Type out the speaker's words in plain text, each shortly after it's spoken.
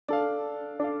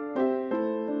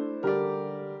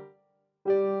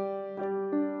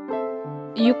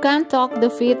You can't talk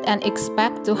defeat and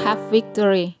expect to have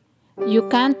victory. You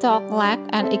can't talk lack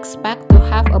and expect to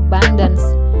have abundance.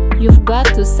 You've got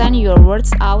to send your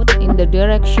words out in the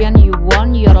direction you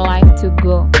want your life to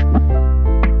go.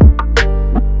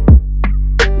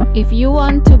 If you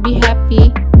want to be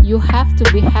happy, you have to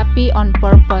be happy on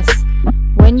purpose.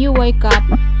 When you wake up,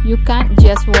 you can't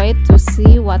just wait to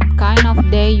see what kind of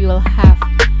day you'll have.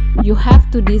 You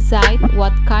have to decide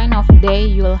what kind of day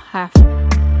you'll have.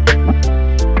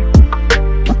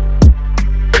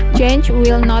 Change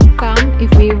will not come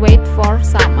if we wait for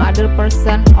some other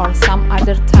person or some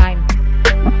other time.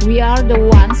 We are the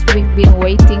ones we've been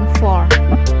waiting for.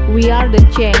 We are the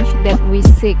change that we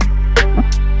seek.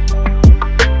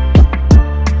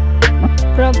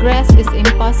 Progress is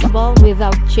impossible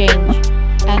without change,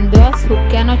 and those who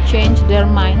cannot change their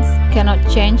minds cannot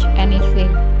change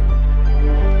anything.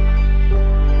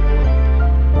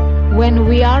 When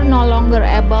we are no longer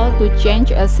able to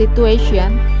change a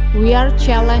situation, we are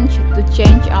challenged to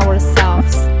change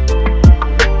ourselves.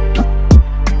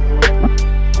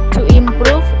 To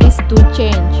improve is to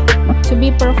change. To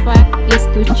be perfect is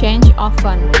to change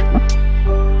often.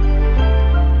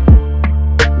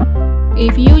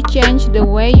 If you change the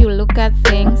way you look at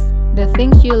things, the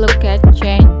things you look at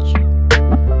change.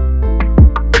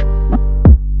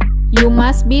 You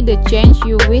must be the change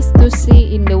you wish to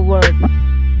see in the world.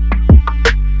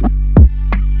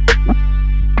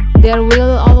 There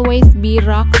will always be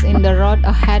rocks in the road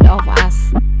ahead of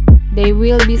us. They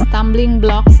will be stumbling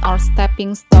blocks or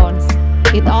stepping stones.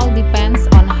 It all depends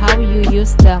on how you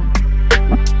use them.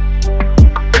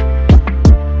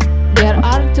 There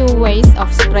are two ways of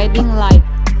spreading light: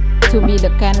 to be the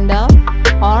candle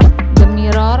or the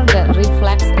mirror that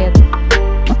reflects it.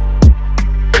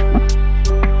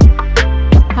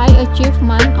 High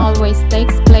achievement always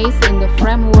takes place in the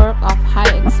framework of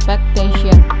high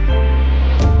expectation.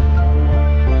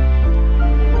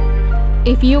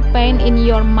 If you paint in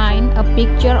your mind a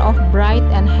picture of bright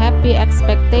and happy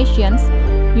expectations,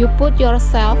 you put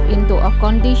yourself into a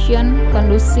condition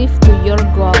conducive to your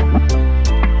goal.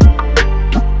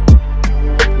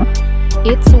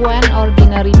 It's when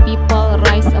ordinary people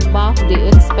rise above the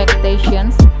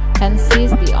expectations and seize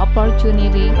the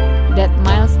opportunity that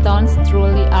milestones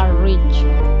truly are reached.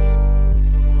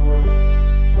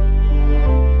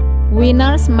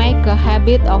 Winners make a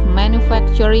habit of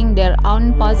manufacturing their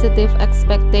own positive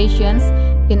expectations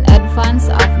in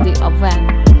advance of the event.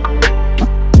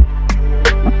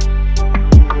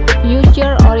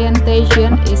 Future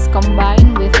orientation is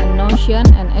combined with a notion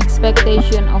and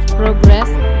expectation of progress,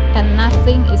 and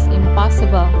nothing is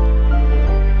impossible.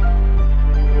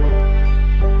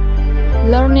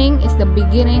 Learning is the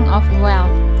beginning of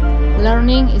wealth.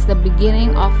 Learning is the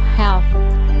beginning of health.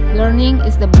 Learning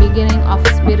is the beginning of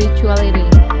spirituality.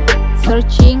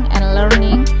 Searching and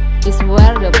learning is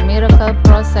where the miracle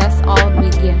process all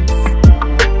begins.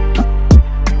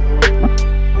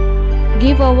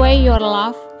 Give away your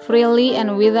love freely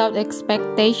and without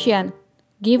expectation.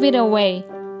 Give it away,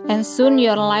 and soon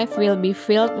your life will be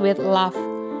filled with love,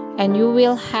 and you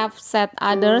will have set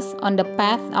others on the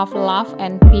path of love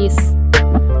and peace.